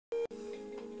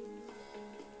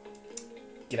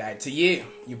G'day to you.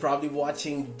 You're probably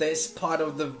watching this part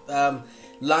of the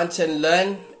Lunch and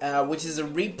Learn, which is a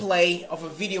replay of a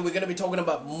video. We're going to be talking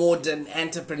about Morden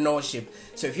entrepreneurship.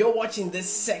 So if you're watching this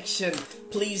section,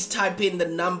 please type in the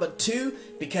number 2,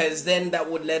 because then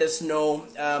that would let us know,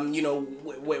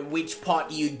 which part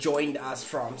you joined us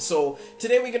from. So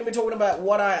today we're going to be talking about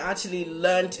what I actually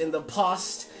learned in the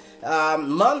past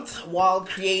month while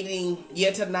creating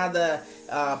yet another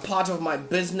part of my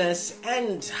business,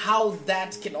 and how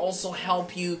that can also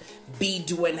help you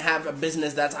do and have a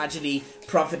business that's actually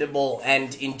profitable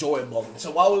and enjoyable. So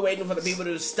while we're waiting for the people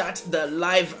to start the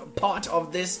live part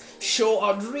of this show,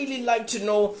 I'd really like to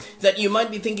know that you might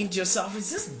be thinking to yourself,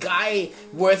 is this guy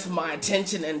worth my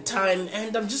attention and time?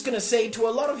 And I'm just gonna say to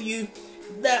a lot of you,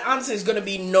 the answer is going to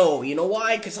be no. You know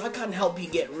why? Because I can't help you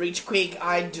get rich quick.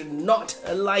 I do not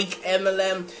like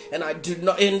MLM, and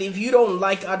and if you don't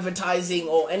like advertising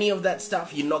or any of that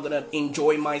stuff, you're not going to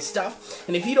enjoy my stuff.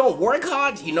 And if you don't work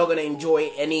hard, you're not going to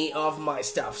enjoy any of my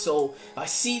stuff. So I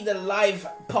see the live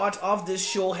part of this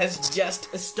show has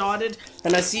just started,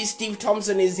 and I see Steve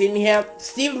Thompson is in here.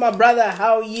 Steve, my brother,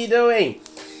 how are you doing?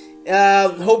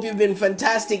 Hope you've been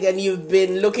fantastic and you've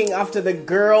been looking after the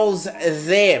girls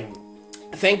there.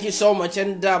 Thank you so much,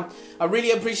 and I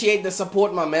really appreciate the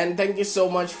support, my man. Thank you so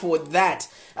much for that.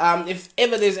 If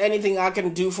ever there's anything I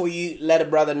can do for you, let a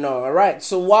brother know. Alright,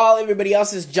 so while everybody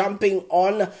else is jumping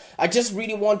on, I just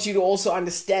really want you to also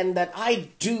understand that I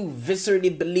do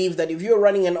viscerally believe that if you're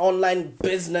running an online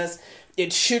business,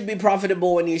 it should be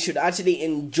profitable and you should actually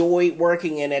enjoy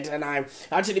working in it. And I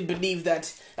actually believe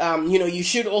that you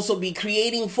should also be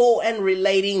creating for and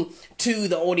relating to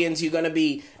the audience you're going to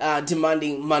be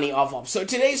demanding money off of. So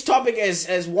today's topic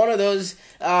is one of those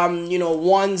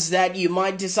ones that you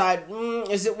might decide,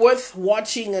 is it worth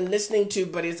watching and listening to?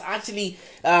 But it's actually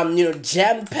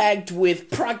jam-packed with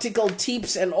practical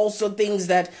tips and also things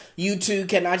that you too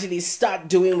can actually start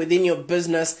doing within your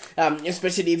business,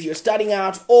 especially if you're starting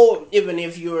out or even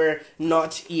if you're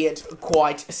not yet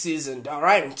quite seasoned. All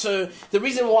right, so the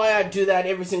reason why I do that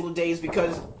every single day is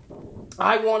because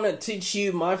I want to teach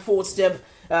you my 4-step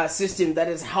system that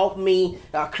has helped me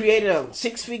create a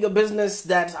 6-figure business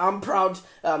that I'm proud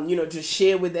to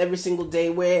share with every single day,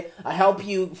 where I help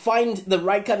you find the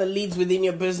right kind of leads within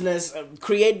your business,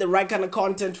 create the right kind of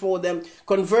content for them,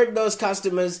 convert those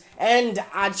customers, and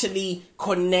actually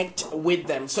connect with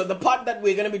them. So the part that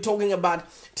we're going to be talking about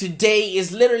today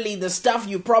is literally the stuff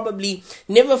you probably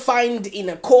never find in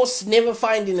a course, never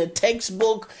find in a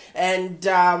textbook, and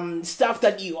stuff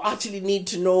that you actually need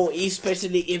to know,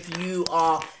 especially if you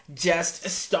are just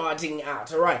starting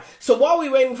out. All right, so while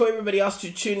we're waiting for everybody else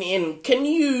to tune in, can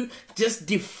you just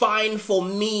define for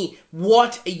me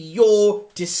what your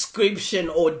description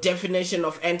or definition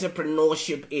of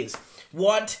entrepreneurship is?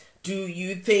 What do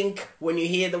you think when you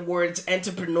hear the words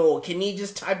entrepreneur? Can you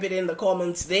just type it in the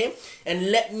comments there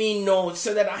and let me know,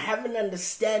 so that I have an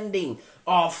understanding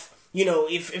of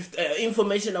if the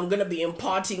information I'm going to be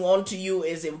imparting onto you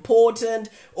is important,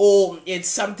 or it's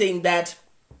something that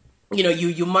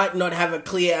you might not have a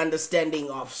clear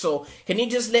understanding of. So can you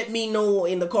just let me know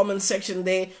in the comment section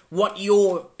there what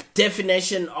your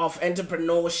definition of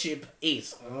entrepreneurship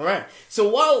is? All right, so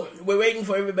while we're waiting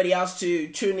for everybody else to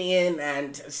tune in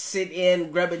and sit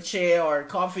in, grab a chair or a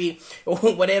coffee or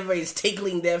whatever is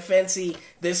tickling their fancy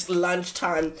this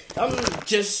lunchtime, I'm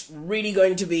just really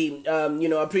going to be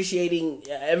appreciating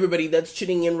everybody that's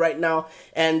tuning in right now,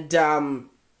 and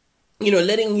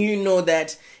letting you know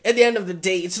that at the end of the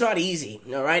day, it's not easy.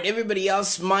 All right, everybody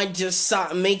else might just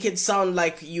make it sound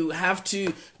like you have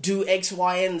to do X,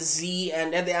 Y, and Z,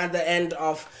 and at the other end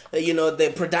of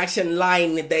the production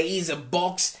line, there is a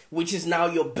box which is now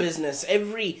your business.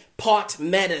 Every part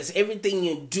matters. Everything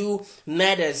you do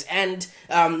matters. And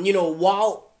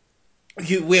while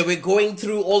we're going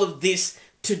through all of this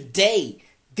today,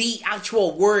 the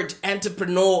actual word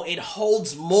entrepreneur, it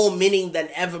holds more meaning than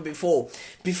ever before.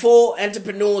 Before,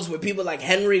 entrepreneurs were people like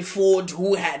Henry Ford,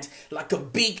 who had like a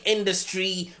big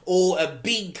industry or a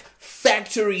big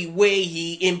factory where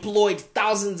he employed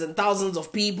thousands and thousands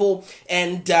of people,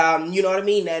 and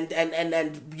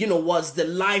was the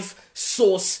life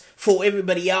source for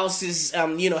everybody else's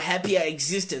happier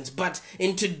existence. But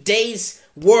in today's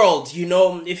world,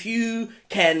 if you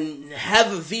can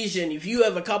have a vision, if you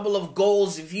have a couple of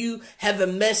goals, if you have a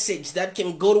message that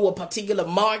can go to a particular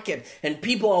market and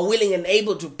people are willing and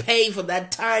able to pay for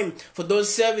that time, for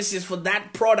those services, for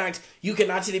that product, you can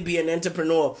actually be an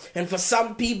entrepreneur. And for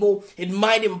some people, it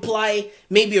might imply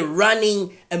maybe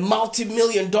running a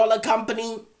multi-million-dollar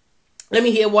company. Let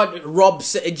me hear what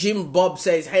Jim Bob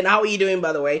says. Hey, how are you doing,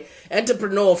 by the way?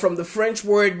 Entrepreneur from the French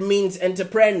word means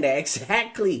entreprendre.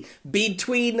 Exactly.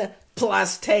 Between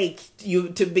plus take, you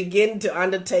to begin to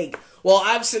undertake. Well,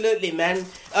 absolutely, man.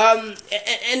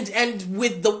 And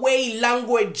with the way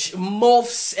language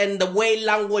morphs and the way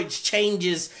language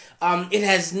changes, it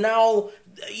has now,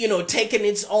 taken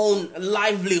its own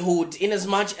livelihood, in as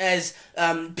much as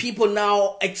people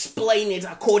now explain it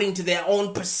according to their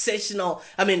own perceptive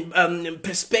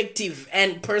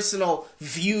and personal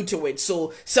view to it.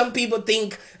 So some people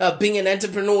think being an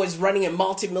entrepreneur is running a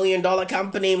multi-million-dollar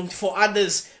company. For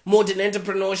others, modern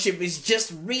entrepreneurship is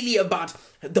just really about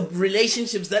the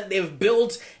relationships that they've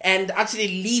built and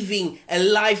actually living a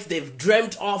life they've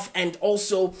dreamt of, and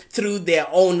also through their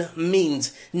own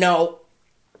means. Now,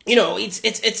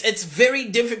 it's very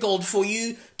difficult for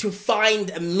you to find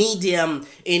a medium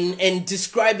in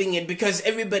describing it, because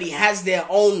everybody has their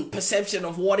own perception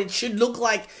of what it should look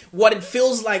like, what it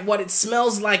feels like, what it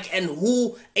smells like, and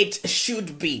who it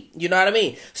should be. You know what I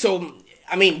mean? So,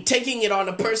 taking it on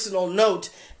a personal note,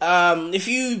 if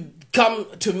you come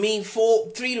to me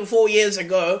 3 to 4 years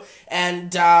ago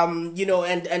and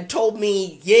and told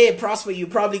me, yeah, Prosper, you're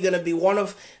probably going to be one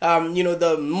of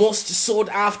the most sought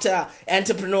after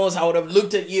entrepreneurs, I would have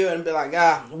looked at you and be like,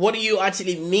 what do you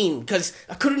actually mean? Because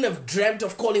I couldn't have dreamt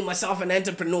of calling myself an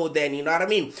entrepreneur then. You know what I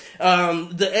mean?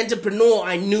 The entrepreneur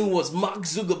I knew was Mark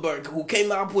Zuckerberg, who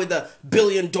came up with $1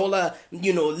 billion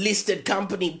listed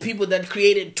company, people that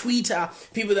created Twitter,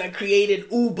 people that created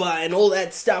Uber and all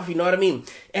that stuff. You know what I mean?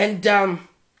 And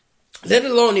let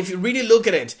alone, if you really look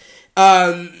at it,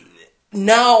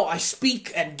 now I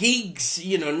speak at gigs,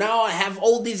 now I have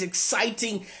all these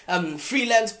exciting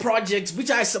freelance projects, which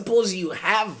I suppose you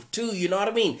have too, you know what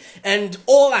I mean? And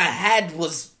all I had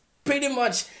was pretty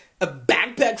much a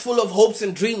backpack full of hopes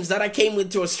and dreams that I came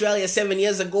with to Australia 7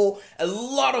 years ago. A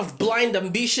lot of blind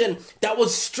ambition that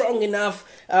was strong enough,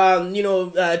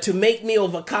 to make me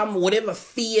overcome whatever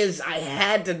fears I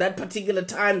had at that particular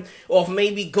time of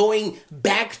maybe going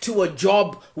back to a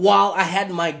job while I had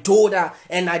my daughter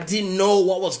and I didn't know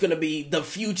what was going to be the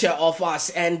future of us.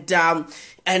 And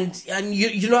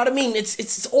you know what I mean?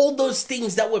 It's all those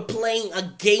things that were playing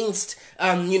against,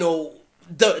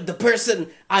 the person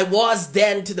I was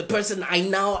then to the person I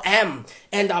now am.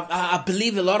 And I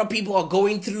believe a lot of people are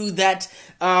going through that,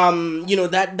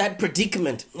 that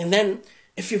predicament. And then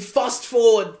if you fast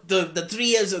forward the 3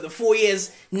 years or the 4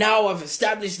 years, now I've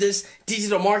established this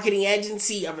digital marketing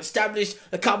agency. I've established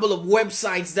a couple of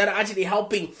websites that are actually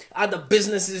helping other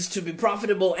businesses to be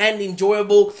profitable and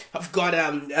enjoyable. I've got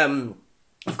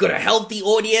a healthy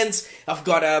audience. I've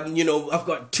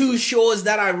got 2 shows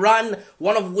that I run,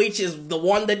 one of which is the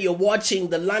one that you're watching,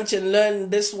 the Lunch and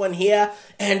Learn, this one here.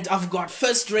 And I've got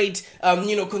first-rate,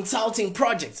 consulting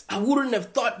projects. I wouldn't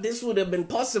have thought this would have been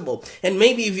possible. And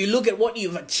maybe if you look at what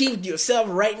you've achieved yourself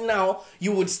right now,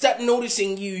 you would start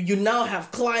noticing you now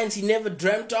have clients you never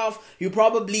dreamt of. You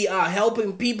probably are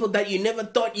helping people that you never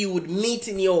thought you would meet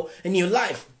in your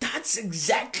life. That's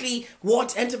exactly what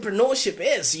entrepreneurship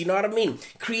is, you know what I mean?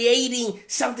 Creating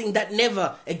something that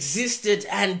never existed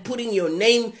and putting your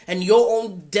name and your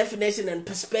own definition and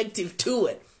perspective to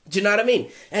it. Do you know what I mean?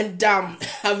 And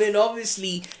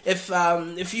obviously,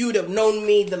 if you would have known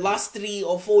me the last 3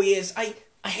 or 4 years, I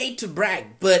hate to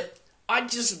brag, but I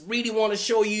just really want to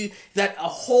show you that a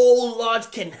whole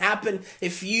lot can happen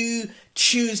if you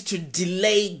choose to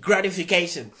delay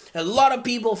gratification. A lot of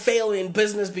people fail in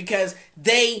business because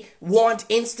they want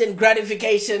instant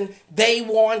gratification. They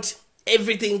want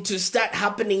everything to start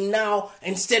happening now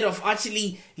instead of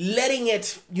actually letting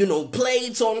it, play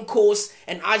its own course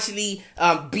and actually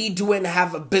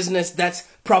have a business that's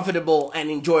profitable and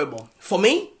enjoyable. For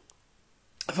me,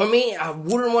 I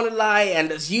wouldn't want to lie,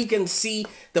 and as you can see,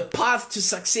 the path to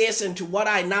success and to what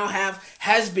I now have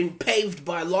has been paved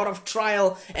by a lot of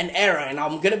trial and error, and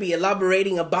I'm going to be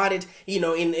elaborating about it, in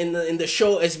the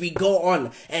show as we go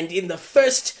on. And in the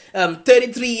first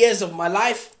 33 years of my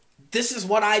life, this is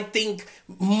what I think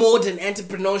modern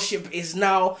entrepreneurship is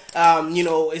now,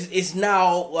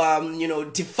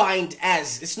 defined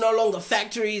as. It's no longer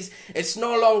factories. It's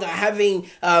no longer having,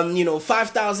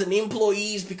 5,000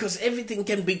 employees, because everything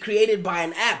can be created by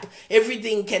an app.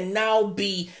 Everything can now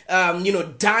be,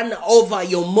 done over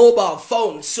your mobile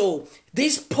phone. So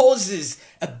this poses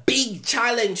a big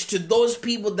challenge to those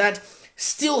people that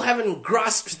still haven't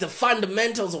grasped the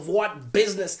fundamentals of what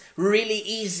business really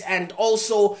is, and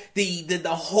also the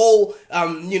whole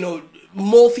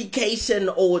morphication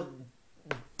or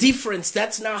difference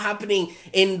that's now happening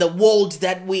in the world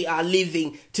that we are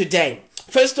living today.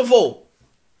 First of all,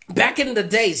 back in the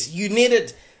days, you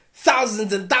needed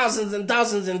thousands and thousands and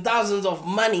thousands and thousands of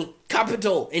money,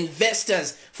 capital,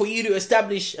 investors, for you to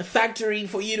establish a factory,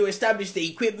 for you to establish the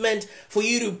equipment, for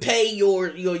you to pay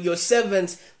your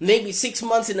servants maybe 6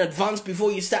 months in advance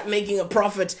before you start making a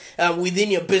profit within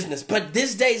your business. But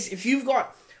these days, if you've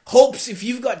got hopes, if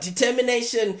you've got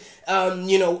determination,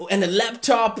 and a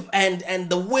laptop and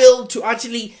the will to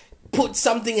actually put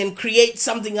something and create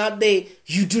something out there,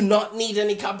 you do not need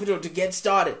any capital to get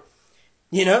started.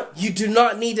 You do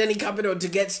not need any capital to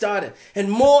get started. And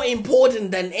more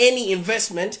important than any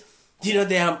investment,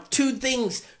 there are two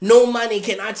things no money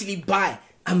can actually buy: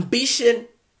 ambition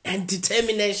and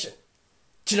determination.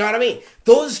 Do you know what I mean?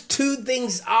 Those two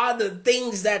things are the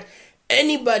things that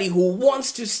anybody who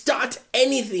wants to start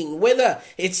anything, whether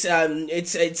it's an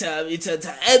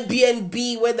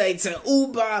Airbnb, whether it's an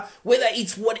Uber, whether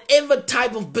it's whatever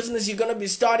type of business you're going to be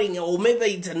starting, or maybe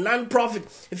it's a non-profit,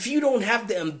 if you don't have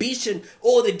the ambition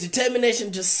or the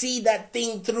determination to see that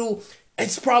thing through,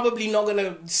 it's probably not going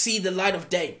to see the light of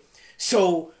day.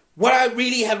 So what I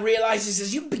really have realized is,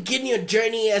 as you begin your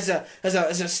journey as a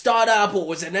startup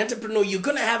or as an entrepreneur, you're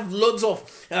going to have loads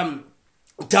of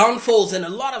downfalls and a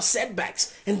lot of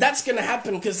setbacks, and that's gonna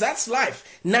happen because that's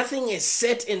life. Nothing is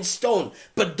set in stone,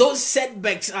 but those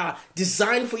setbacks are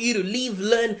designed for you to live,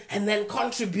 learn, and then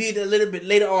contribute a little bit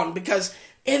later on, because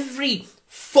every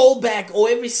fallback or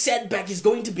every setback is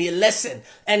going to be a lesson,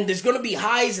 and there's going to be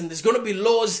highs and there's going to be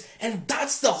lows, and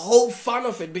that's the whole fun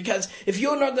of it. Because if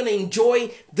you're not going to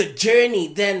enjoy the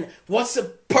journey, then what's the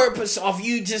purpose of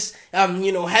you just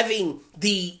having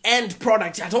the end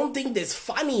product? I don't think there's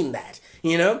fun in that.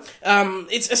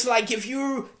 It's like if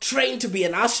you train to be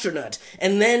an astronaut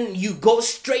and then you go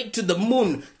straight to the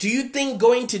moon. Do you think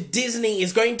going to Disney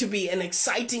is going to be an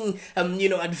exciting,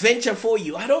 adventure for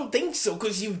you? I don't think so,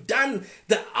 because you've done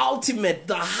the ultimate,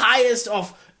 the highest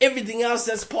of everything else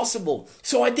that's possible.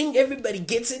 So I think everybody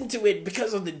gets into it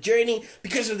because of the journey,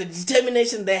 because of the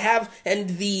determination they have, and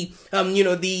the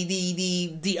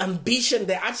the ambition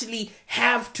they actually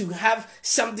have to have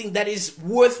something that is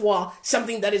worthwhile,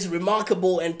 something that is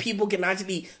remarkable, and people can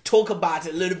actually talk about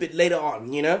it a little bit later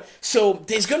on. So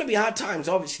there's going to be hard times,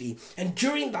 obviously, and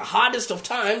during the hardest of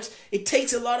times, it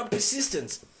takes a lot of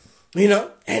persistence.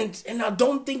 And I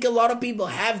don't think a lot of people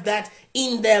have that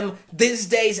in them these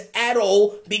days at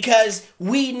all, because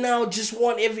we now just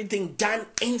want everything done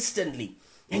instantly.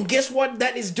 And guess what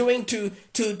that is doing to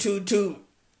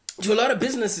a lot of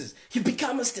businesses? You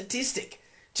become a statistic.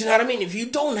 Do you know what I mean? If you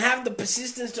don't have the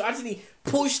persistence to actually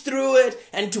push through it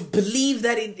and to believe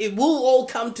that it will all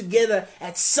come together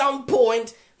at some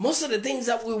point, most of the things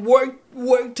that we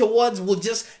work towards will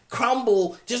just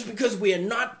crumble, just because we are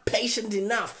not patient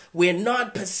enough. We're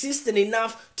not persistent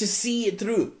enough to see it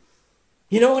through.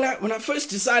 When I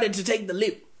first decided to take the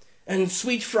leap and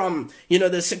switch from,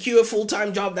 the secure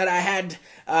full-time job that I had,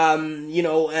 and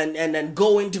then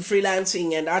go into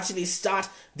freelancing and actually start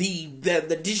the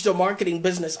digital marketing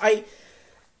business,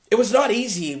 it was not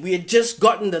easy. We had just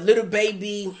gotten the little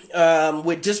baby.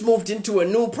 We just moved into a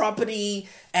new property,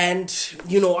 and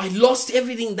I lost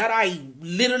everything that I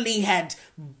literally had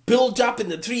built up in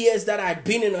the 3 years that I'd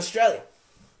been in Australia.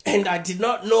 And I did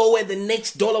not know where the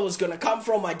next dollar was going to come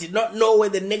from. I did not know where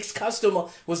the next customer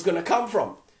was going to come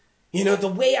from. The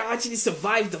way I actually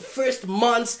survived the first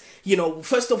months,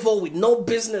 first of all, with no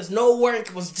business, no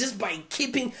work, was just by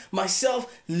keeping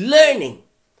myself learning.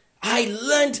 I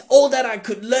learned all that I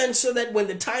could learn so that when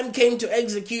the time came to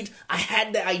execute, I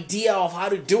had the idea of how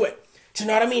to do it. Do you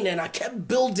know what I mean? And I kept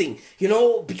building,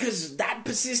 because that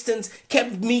persistence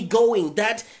kept me going.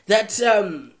 That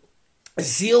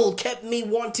zeal kept me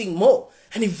wanting more.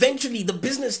 And eventually the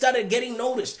business started getting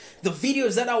noticed. The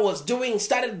videos that I was doing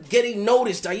started getting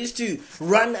noticed. I used to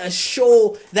run a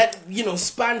show that,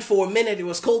 spanned for a minute. It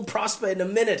was called Prosper in a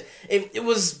Minute. It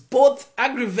was both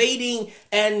aggravating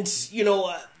and,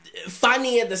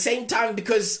 funny at the same time,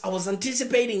 because I was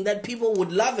anticipating that people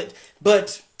would love it.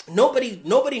 But nobody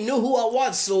knew who I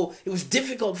was. So it was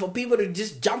difficult for people to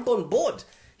just jump on board,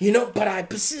 but I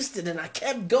persisted and I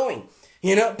kept going,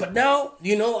 but now,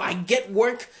 I get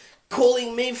work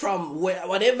calling me from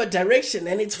whatever direction,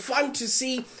 and it's fun to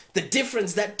see the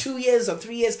difference that 2 years or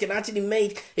 3 years can actually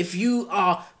make if you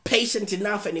are patient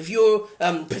enough and if you're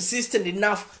persistent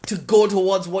enough to go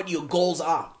towards what your goals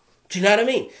are. Do you know what I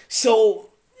mean? So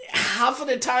half of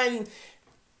the time,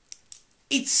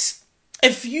 it's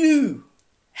if you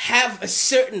have a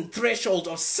certain threshold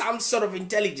of some sort of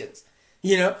intelligence,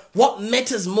 what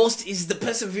matters most is the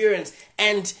perseverance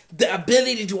and the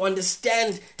ability to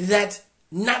understand that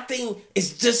nothing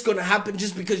is just going to happen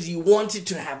just because you want it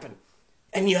to happen.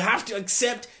 And you have to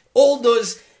accept all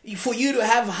those for you to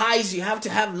have highs, you have to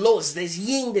have lows. There's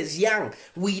yin, there's yang.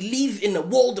 We live in a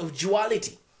world of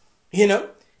duality, you know?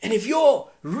 And if you're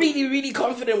really, really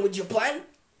confident with your plan,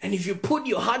 and if you put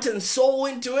your heart and soul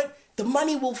into it, the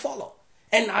money will follow.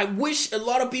 And I wish a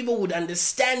lot of people would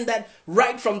understand that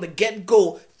right from the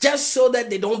get-go, just so that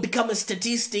they don't become a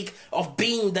statistic of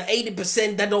being the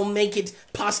 80% that don't make it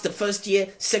past the first year,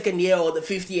 second year, or the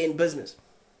fifth year in business.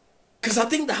 Because I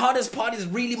think the hardest part is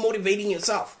really motivating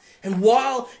yourself. And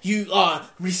while you are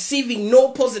receiving no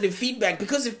positive feedback,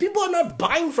 because if people are not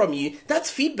buying from you,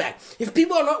 that's feedback. If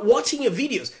people are not watching your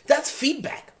videos, that's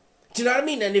feedback. Do you know what I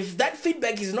mean? And if that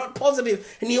feedback is not positive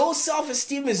and your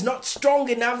self-esteem is not strong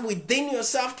enough within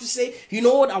yourself to say, you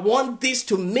know what, I want this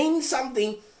to mean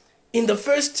something in the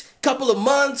first couple of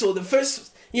months or the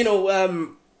first,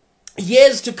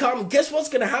 years to come, guess what's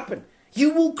going to happen?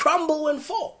 You will crumble and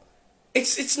fall.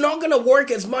 It's not going to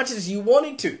work as much as you want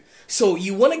it to. So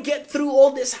you want to get through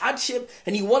all this hardship,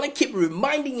 and you want to keep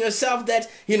reminding yourself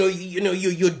that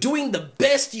you're doing the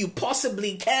best you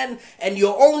possibly can, and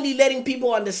you're only letting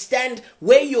people understand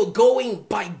where you're going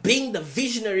by being the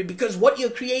visionary, because what you're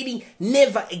creating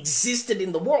never existed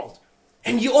in the world.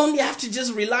 And you only have to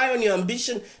just rely on your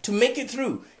ambition to make it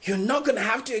through. You're not going to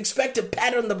have to expect a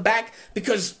pat on the back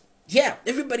because, yeah,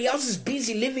 everybody else is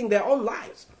busy living their own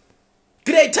lives.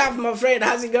 Good day, Taff, my friend.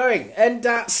 How's it going? And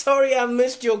sorry I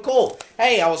missed your call.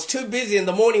 Hey, I was too busy in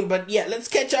the morning, but yeah, let's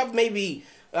catch up maybe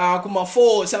 4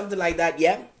 or something like that,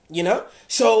 yeah? You know?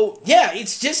 So, yeah,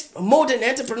 it's just modern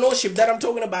entrepreneurship that I'm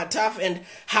talking about, Taff, and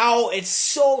how it's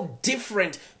so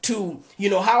different to,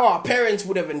 how our parents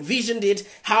would have envisioned it,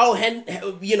 how,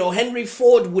 Henry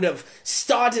Ford would have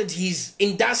started his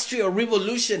industrial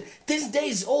revolution. These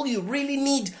days, all you really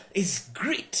need is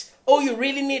grit. All you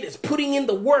really need is putting in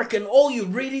the work, and all you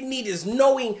really need is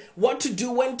knowing what to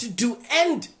do, when to do,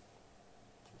 and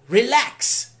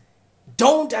relax.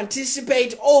 Don't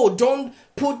anticipate, don't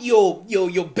put your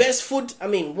best foot,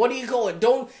 what do you call it?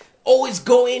 Don't always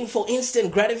go in for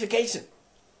instant gratification.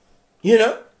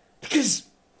 Because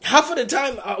half of the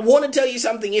time, I want to tell you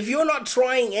something, if you're not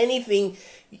trying anything,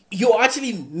 you're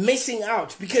actually missing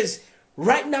out, because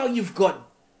right now you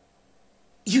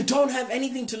don't have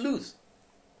anything to lose.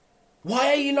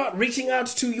 Why are you not reaching out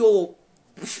to your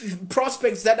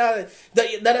prospects that are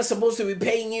supposed to be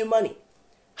paying you money?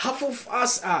 Half of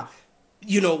us are,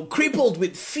 crippled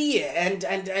with fear, and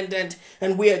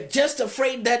we are just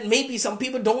afraid that maybe some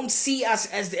people don't see us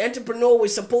as the entrepreneur we're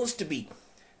supposed to be.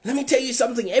 Let me tell you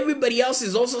something. Everybody else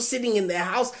is also sitting in their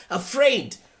house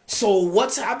afraid. So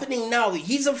what's happening now?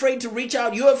 He's afraid to reach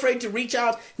out. You're afraid to reach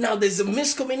out. Now there's a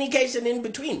miscommunication in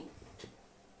between.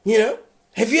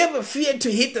 Have you ever feared to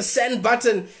hit the send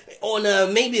button on a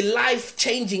maybe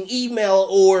life-changing email,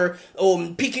 or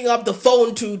picking up the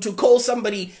phone to call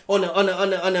somebody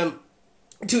to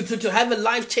have a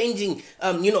life-changing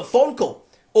phone call,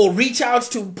 or reach out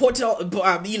to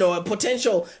a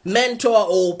potential mentor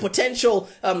or potential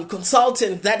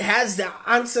consultant that has the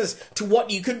answers to what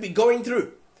you could be going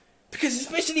through? Because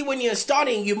especially when you're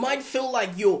starting, you might feel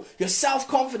like your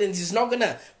self-confidence is not going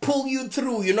to pull you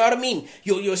through, you know what I mean?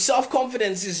 Your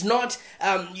self-confidence is not,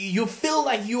 you feel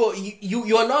like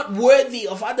you're not worthy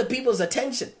of other people's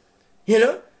attention,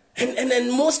 And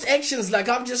then most actions, like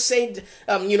I've just said,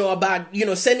 about,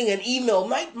 sending an email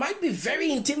might be very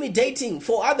intimidating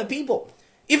for other people.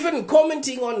 Even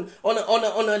commenting on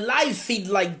a live feed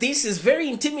like this is very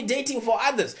intimidating for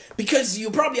others, because you're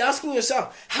probably asking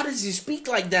yourself, how does he speak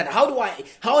like that? How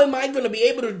am I going to be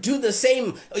able to do the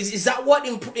same? Is that what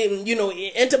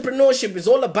entrepreneurship is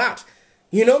all about?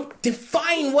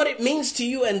 Define what it means to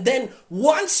you, and then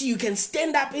once you can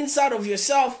stand up inside of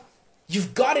yourself,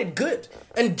 you've got it good.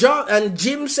 And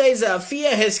Jim says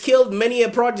fear has killed many a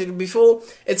project before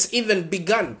it's even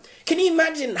begun. Can you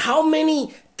imagine how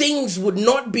many things would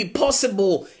not be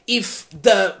possible if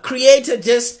the creator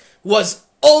just was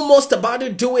almost about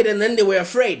to do it and then they were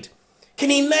afraid? Can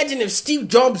you imagine if Steve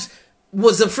Jobs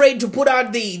was afraid to put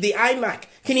out the iMac?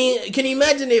 Can you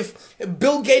imagine if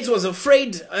Bill Gates was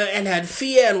afraid and had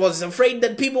fear and was afraid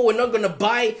that people were not going to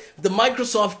buy the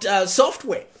Microsoft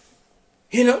software?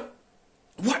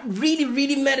 What really,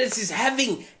 really matters is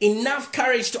having enough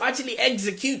courage to actually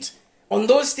execute on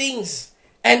those things.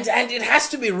 And it has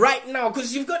to be right now,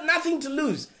 because you've got nothing to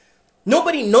lose.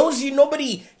 Nobody knows you.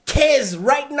 Nobody cares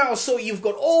right now. So you've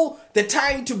got all the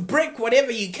time to break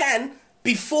whatever you can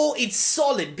before it's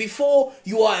solid, before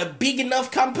you are a big enough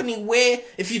company where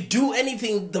if you do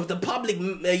anything, the public,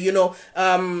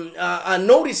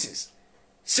 notices.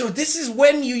 So this is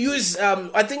when you use,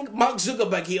 I think Mark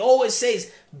Zuckerberg, he always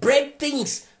says, break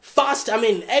things fast.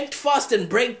 Act fast and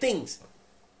break things.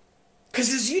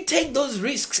 Because as you take those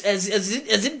risks, as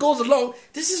it goes along,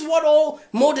 this is what all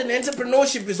modern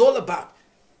entrepreneurship is all about.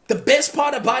 The best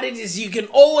part about it is you can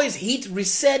always hit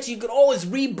reset, you can always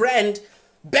rebrand.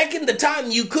 Back in the time,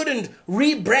 you couldn't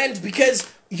rebrand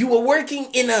because you were working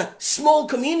in a small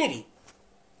community.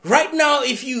 Right now,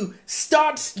 if you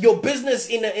start your business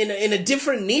in a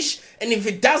different niche, and if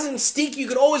it doesn't stick, you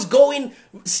could always go in,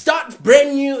 start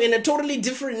brand new in a totally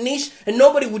different niche, and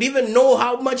nobody would even know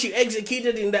how much you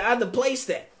executed in the other place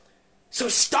there. So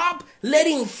stop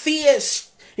letting fear,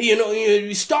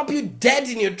 stop you dead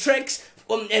in your tracks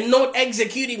and not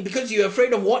executing because you're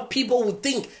afraid of what people would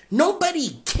think.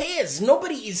 Nobody cares.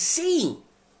 Nobody is seeing.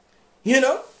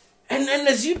 And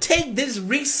as you take these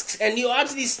risks and you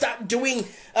actually start doing,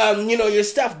 your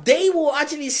stuff, they will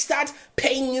actually start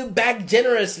paying you back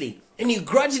generously. And you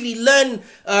gradually learn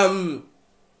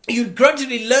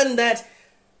that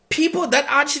people that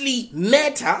actually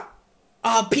matter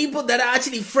are people that are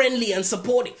actually friendly and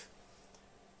supportive.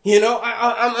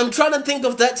 I'm trying to think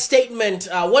of that statement.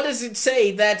 What does it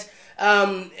say? That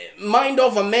mind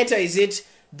over matter, is it?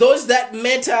 Those that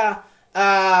matter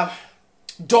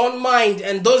don't mind,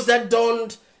 and those that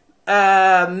don't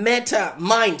matter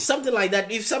mind, something like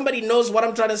that. If somebody knows what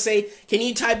I'm trying to say, can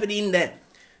you type it in there?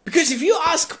 Because if you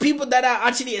ask people that are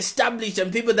actually established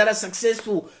and people that are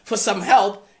successful for some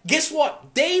help, guess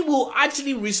what? They will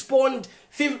actually respond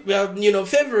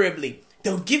favorably.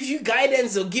 They'll give you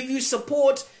guidance, they'll give you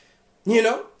support,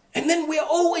 And then we're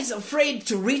always afraid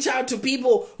to reach out to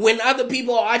people when other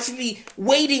people are actually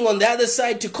waiting on the other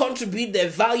side to contribute their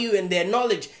value and their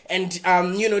knowledge and,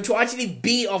 to actually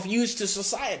be of use to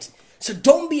society. So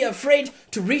don't be afraid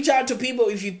to reach out to people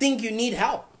if you think you need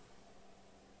help.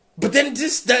 But then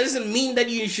this doesn't mean that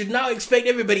you should now expect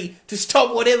everybody to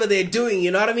stop whatever they're doing, you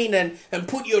know what I mean? And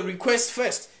put your request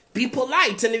first. Be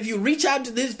polite. And if you reach out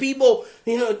to these people,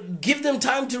 give them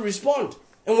time to respond.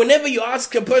 And whenever you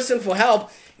ask a person for help,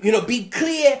 be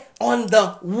clear on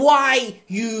the why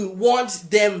you want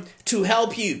them to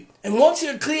help you. And once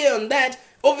you're clear on that,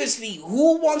 obviously,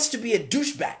 who wants to be a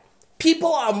douchebag?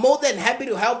 People are more than happy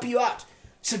to help you out.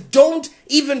 So don't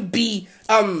even be,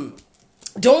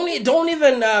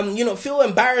 feel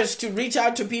embarrassed to reach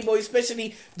out to people,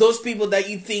 especially those people that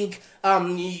you think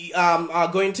are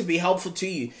going to be helpful to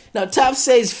you. Now, Taff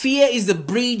says, fear is the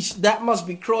bridge that must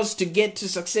be crossed to get to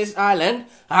Success Island.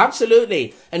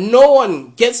 Absolutely. And no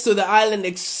one gets to the island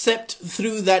except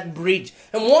through that bridge.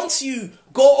 And once you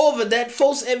go over that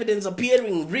false evidence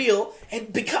appearing real,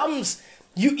 it becomes,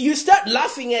 you start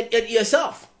laughing at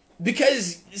yourself.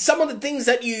 Because some of the things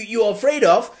that you're afraid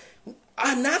of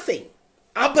are nothing.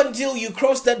 Up until you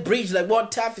cross that bridge, like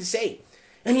what Taff is saying.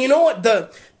 And you know what?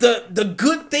 The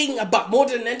good thing about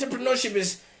modern entrepreneurship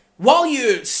is while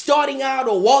you're starting out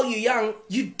or while you're young,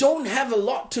 you don't have a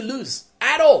lot to lose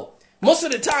at all. Most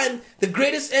of the time, the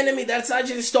greatest enemy that's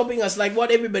actually stopping us, like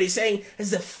what everybody's saying,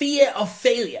 is the fear of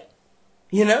failure.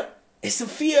 It's the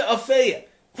fear of failure.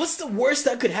 What's the worst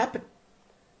that could happen?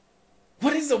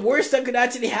 What is the worst that could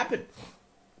actually happen?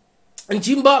 And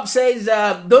Jim Bob says,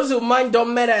 those who mind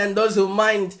don't matter, and those who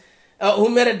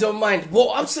matter don't mind.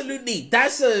 Well, absolutely.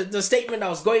 That's the statement I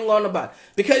was going on about.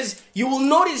 Because you will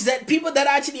notice that people that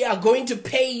actually are going to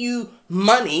pay you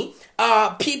money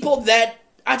are people that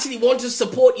actually want to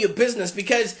support your business.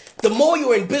 Because the more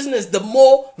you're in business, the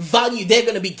more value they're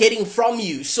going to be getting from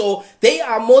you. So they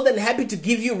are more than happy to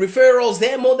give you referrals.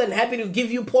 They're more than happy to give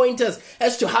you pointers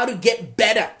as to how to get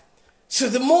better. So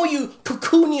the more you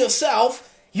cocoon yourself,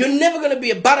 you're never going to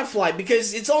be a butterfly,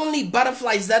 because it's only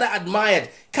butterflies that are admired.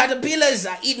 Caterpillars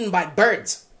are eaten by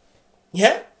birds.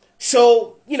 Yeah?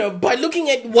 So, by looking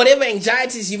at whatever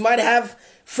anxieties you might have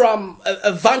from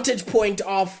a vantage point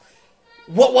of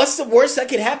what's the worst that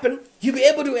could happen, you'll be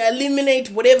able to eliminate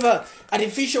whatever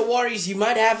artificial worries you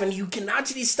might have, and you can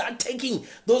actually start taking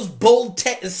those bold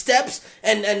steps,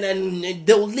 and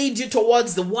they'll lead you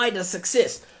towards the wider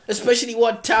success. Especially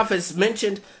what Taff has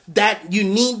mentioned, that you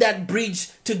need that bridge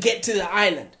to get to the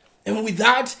island. And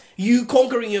without you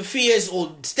conquering your fears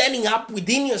or standing up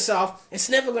within yourself, it's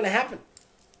never going to happen.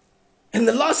 And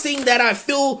the last thing that I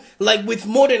feel like with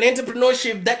modern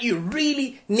entrepreneurship that you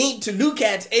really need to look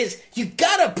at is you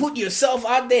got to put yourself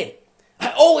out there.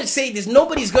 I always say this,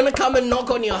 nobody's going to come and knock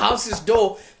on your house's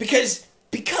door, because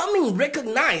becoming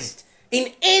recognized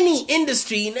in any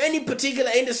industry, in any particular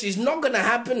industry, is not going to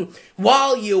happen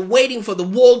while you're waiting for the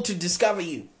world to discover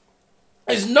you.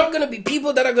 There's not going to be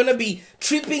people that are going to be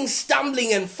tripping,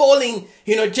 stumbling, and falling,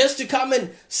 just to come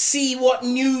and see what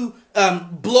new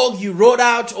blog you wrote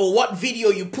out, or what video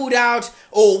you put out,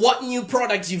 or what new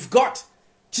products you've got.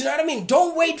 Do you know what I mean?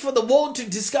 Don't wait for the world to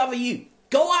discover you.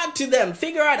 Go out to them.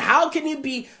 Figure out how can you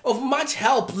be of much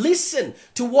help. Listen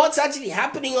to what's actually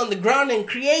happening on the ground and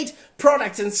create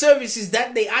products and services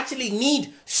that they actually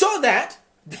need so that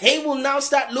they will now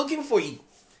start looking for you.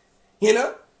 You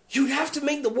know, you have to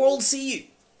make the world see you.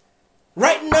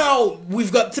 Right now,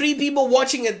 we've got 3 people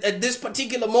watching at this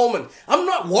particular moment. I'm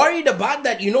not worried about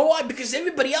that. You know why? Because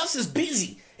everybody else is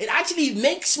busy. It actually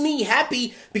makes me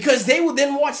happy because they will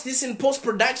then watch this in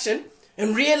post-production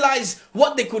and realize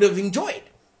what they could have enjoyed.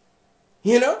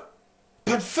 You know?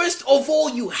 But first of all,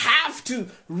 you have to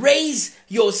raise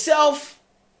yourself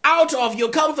out of your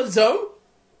comfort zone.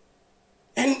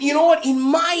 And you know what? In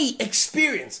my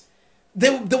experience,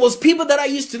 there was people that I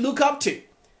used to look up to.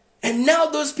 And now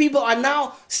those people are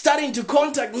now starting to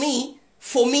contact me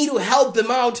for me to help them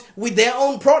out with their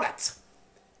own products.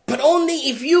 But only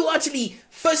if you actually,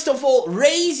 first of all,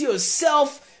 raise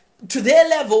yourself to their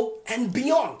level and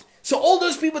beyond. So all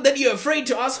those people that you're afraid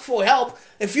to ask for help,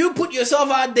 if you put yourself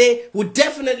out there, would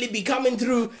definitely be coming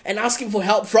through and asking for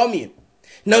help from you.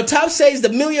 Now, Tav says the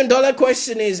 $1 million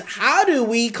question is, how do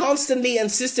we constantly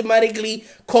and systematically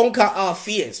conquer our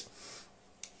fears?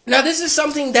 Now, this is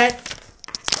something that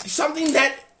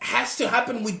has to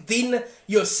happen within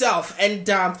yourself. And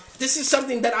this is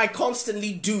something that I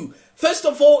constantly do. First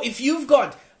of all, if you've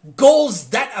got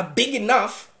goals that are big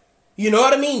enough, you know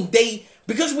what I mean?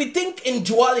 Because we think in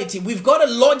duality, we've got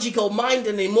a logical mind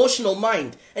and an emotional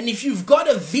mind. And if you've got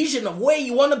a vision of where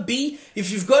you want to be,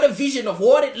 if you've got a vision of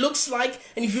what it looks like,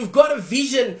 and if you've got a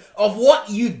vision of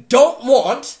what you don't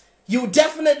want, you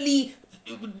definitely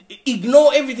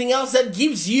ignore everything else that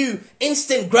gives you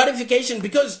instant gratification,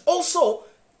 because also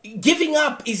giving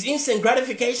up is instant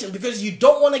gratification because you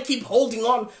don't want to keep holding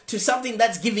on to something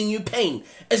that's giving you pain.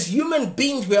 As human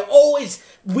beings,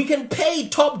 we can pay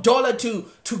top dollar to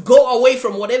go away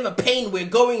from whatever pain we're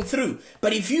going through.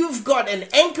 But if you've got an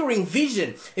anchoring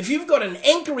vision, if you've got an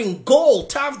anchoring goal,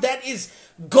 tough, that is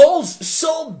goals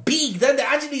so big that they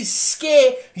actually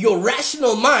scare your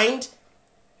rational mind,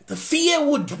 the fear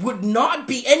would not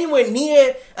be anywhere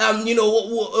near,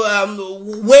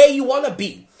 where you want to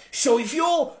be. So if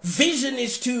your vision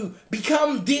is to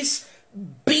become this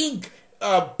big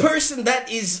person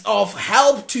that is of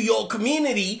help to your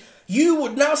community, you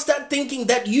would now start thinking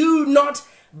that you not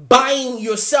buying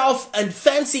yourself a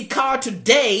fancy car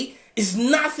today is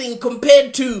nothing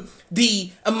compared to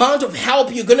the amount of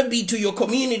help you're going to be to your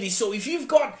community. So if you've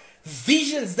got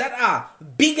visions that are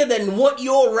bigger than what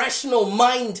your rational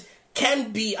mind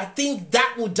can be, I think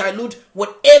that will dilute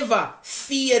whatever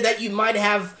fear that you might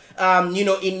have,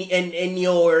 in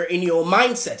your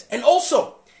mindset. And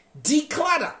also,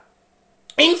 declutter.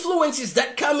 Influences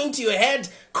that come into your head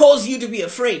cause you to be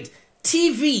afraid.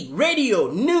 TV, radio,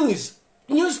 news,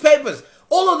 newspapers,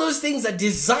 all of those things are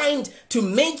designed to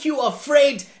make you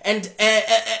afraid, and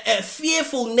a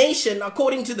fearful nation,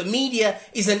 according to the media,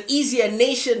 is an easier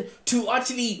nation to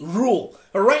actually rule.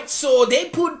 Alright, so they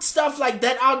put stuff like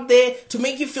that out there to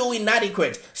make you feel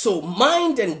inadequate. So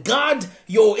mind and guard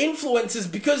your influences,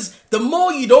 because the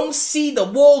more you don't see the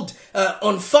world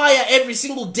on fire every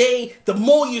single day, the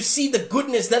more you see the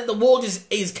goodness that the world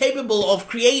is capable of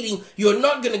creating. You're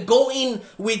not going to go in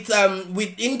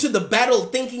into the battle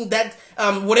thinking that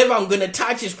whatever I'm going to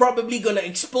touch is probably going to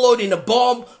explode in a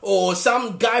bomb, or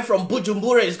some guy from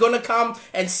Bujumbura is going to come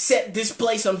and set this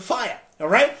place on fire.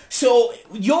 Alright, so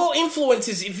your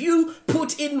influences, if you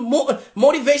put in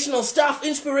motivational stuff,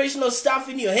 inspirational stuff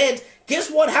in your head,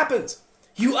 guess what happens?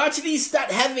 You actually start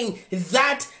having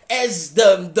that as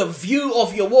the view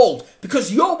of your world.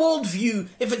 Because your worldview,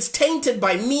 if it's tainted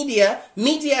by media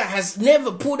has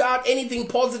never put out anything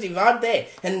positive out there.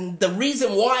 And the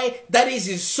reason why that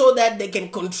is so that they can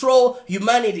control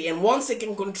humanity. And once they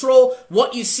can control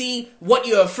what you see, what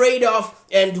you're afraid of,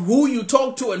 and who you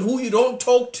talk to and who you don't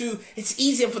talk to, it's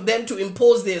easier for them to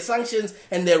impose their sanctions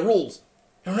and their rules.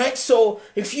 Alright, so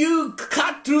if you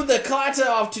cut through the clutter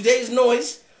of today's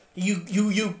noise,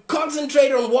 you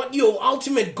concentrate on what your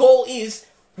ultimate goal is,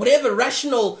 whatever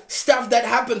rational stuff that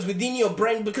happens within your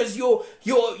brain, because your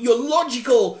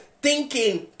logical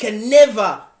thinking can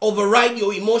never override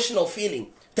your emotional feeling.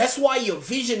 That's why your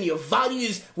vision, your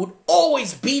values would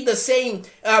always be the same,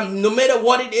 no matter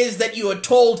what it is that you are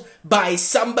told by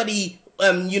somebody,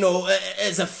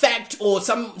 as a fact or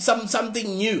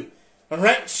something new. All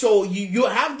right, so you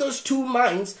have those two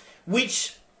minds,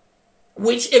 which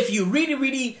if you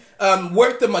really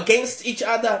work them against each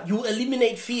other, you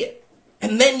eliminate fear.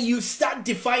 And then you start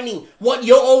defining what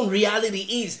your own reality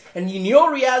is. And in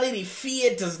your reality,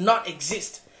 fear does not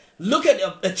exist. Look at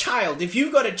a child. If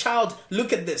you've got a child,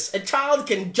 look at this. A child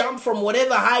can jump from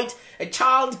whatever height. A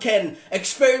child can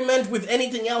experiment with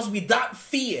anything else without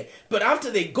fear. But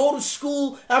after they go to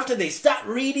school, after they start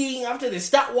reading, after they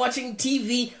start watching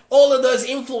TV, all of those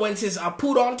influences are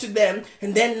put onto them.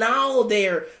 And then now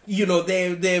their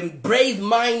brave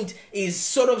mind is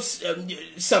sort of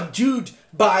subdued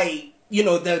by,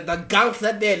 the gunk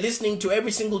that they're listening to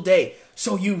every single day.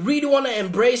 So you really want to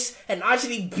embrace and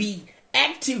actually be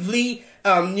actively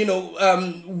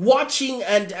watching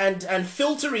and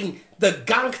filtering the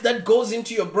gunk that goes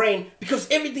into your brain, because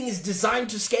everything is designed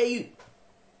to scare you.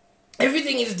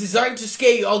 Everything is designed to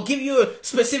scare you. I'll give you a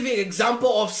specific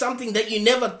example of something that you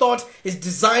never thought is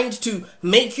designed to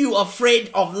make you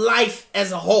afraid of life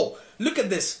as a whole. Look at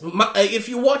this. If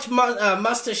you watch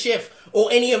Master Chef or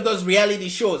any of those reality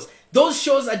shows, those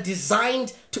shows are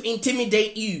designed to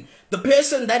intimidate you. The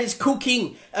person that is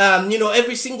cooking,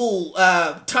 every single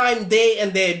time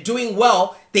they're doing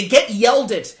well, they get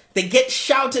yelled at, they get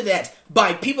shouted at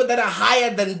by people that are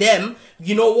higher than them.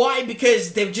 You know why?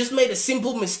 Because they've just made a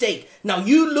simple mistake. Now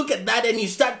you look at that and you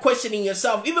start questioning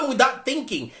yourself, even without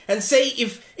thinking, and say,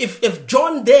 if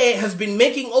John there has been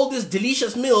making all these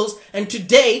delicious meals and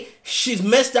today she's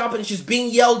messed up and she's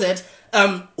being yelled at,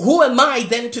 who am I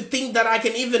then to think that I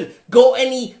can even go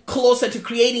any closer to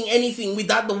creating anything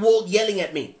without the world yelling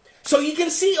at me? So you can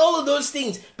see all of those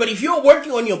things. But if you're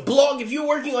working on your blog, if you're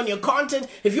working on your content,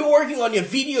 if you're working on your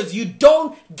videos, you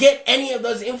don't get any of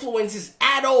those influences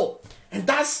at all. And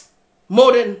that's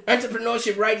modern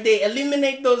entrepreneurship right there.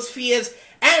 Eliminate those fears.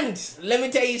 And let me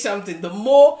tell you something,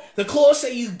 the closer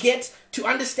you get to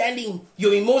understanding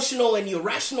your emotional and your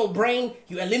rational brain,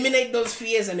 you eliminate those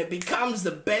fears and it becomes the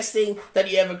best thing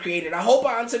that you ever created. I hope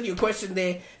I answered your question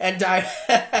there. And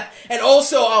and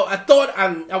also I thought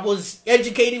I was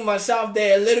educating myself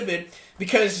there a little bit,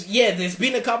 because there's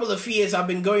been a couple of fears I've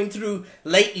been going through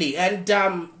lately. And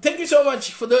thank you so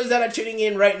much for those that are tuning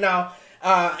in right now.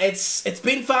 It's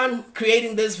been fun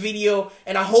creating this video,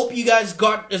 and I hope you guys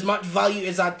got as much value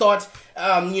as I thought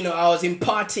I was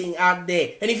imparting out there.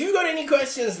 And if you've got any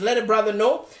questions, let a brother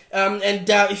know.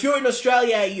 If you're in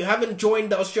Australia, you haven't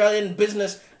joined the Australian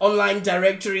Business Online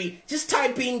Directory, just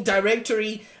type in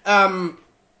directory, and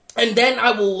then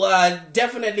I will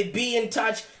definitely be in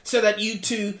touch so that you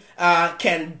too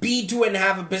can do and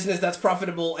have a business that's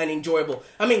profitable and enjoyable.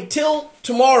 I mean, until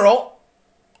tomorrow,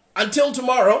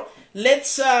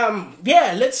 let's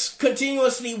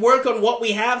continuously work on what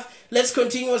we have. Let's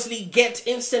continuously get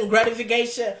instant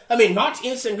gratification. I mean, not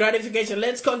instant gratification.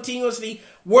 Let's continuously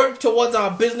work towards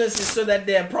our businesses so that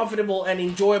they're profitable and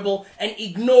enjoyable, and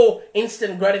ignore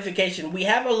instant gratification. We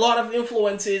have a lot of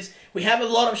influences. We have a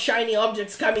lot of shiny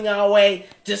objects coming our way.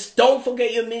 Just don't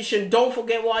forget your mission. Don't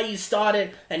forget why you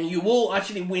started, and you will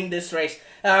actually win this race.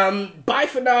 Bye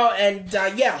for now, and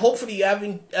hopefully you're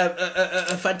having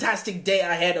a fantastic day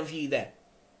ahead of you there.